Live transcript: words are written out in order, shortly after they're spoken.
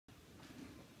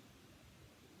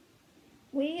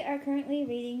We are currently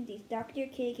reading these Dr.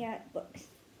 Kittycat books.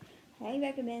 I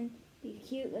recommend these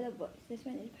cute little books. This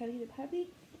one is Posy the Puppy,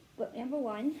 book number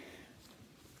 1.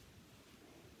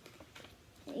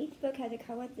 And each book has a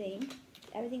color theme.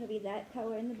 Everything will be that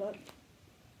color in the book.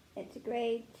 It's a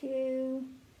grade 2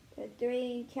 to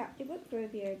 3 chapter book for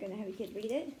if you're going to have your kids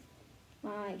read it.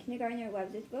 My kindergartner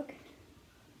loves this book.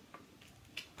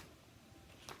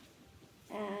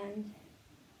 And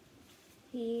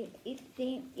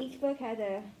each book has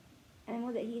a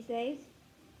animal that he saves.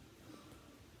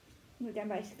 We're done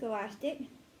by Scholastic.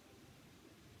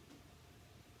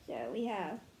 So we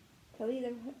have Posy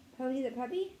the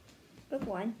Puppy, book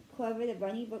 1, Clover the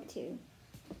Bunny, book 2,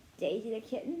 Daisy the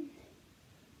Kitten,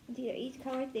 and these are each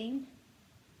color themed.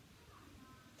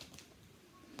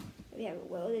 We have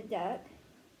Willow the Duck,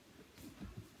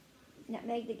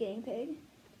 Nutmeg the Guinea Pig.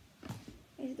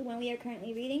 This is the one we are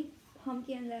currently reading,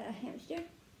 Pumpkin the Hamster.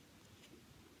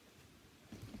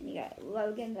 And you got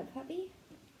Logan the Puppy,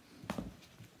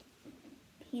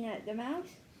 Peanut the Mouse,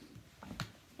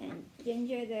 and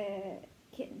Ginger the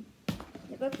Kitten.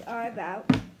 The books are about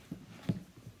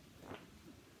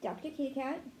Dr.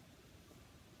 Kittycat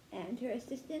and her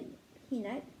assistant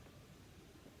Peanut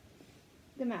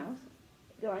the Mouse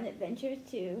go on adventures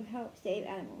to help save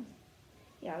animals.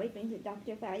 He always brings a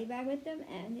Dr. Fatty bag with them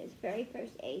and his very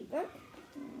first aid book.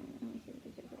 Let me see the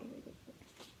picture for you.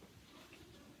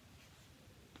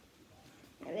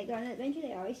 When they go on an adventure,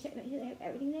 they always check, make sure they have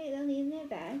everything they'll need in their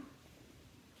bag.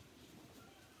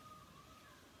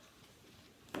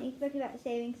 And each book is about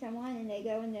saving someone, and they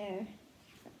go in their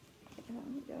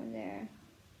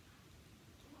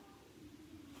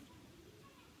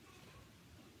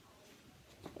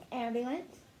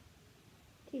ambulance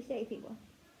to save people.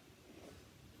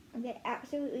 And they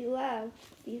absolutely love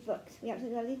these books. We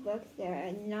absolutely love these books. There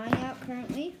are 9 out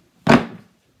currently. And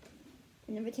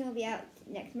number 10 will be out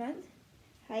next month.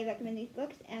 Highly recommend these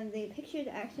books. And the pictures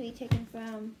are actually taken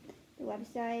from the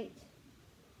website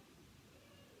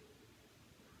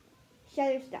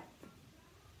Shutterstock.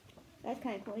 That's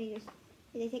kind of cool.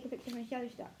 They take a picture from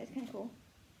Shutterstock. That's kind of cool.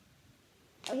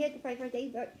 Oh, here's the very first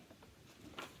aid book.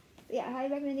 But yeah, I highly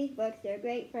recommend these books. They're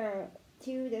great for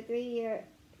 2 to 3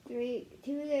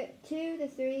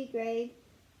 grade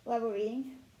level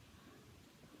reading,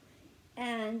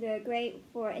 and they're great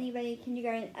for anybody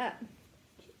kindergarten up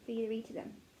for you to read to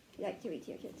them if you like to read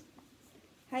to your kids.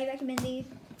 Highly recommend these.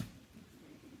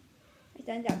 My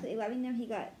son's absolutely loving them. He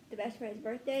got the best for his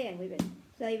birthday, and we've been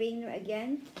slowly reading them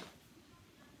again.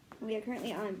 We are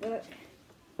currently on book.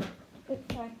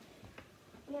 Oops, sorry.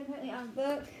 We are currently on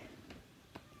book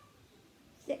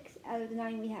 6 out of the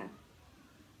 9 we have.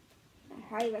 I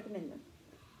highly recommend them.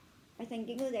 My son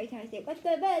giggles every time I say, let's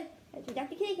go to bed. That's for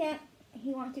Dr. Kittycat.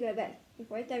 He wants to go to bed.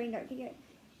 Before starting Dr. Kittycat,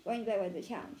 going to bed was a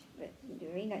challenge. But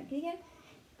doing Dr. Kittycat,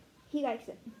 he likes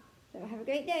it. So have a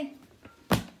great day.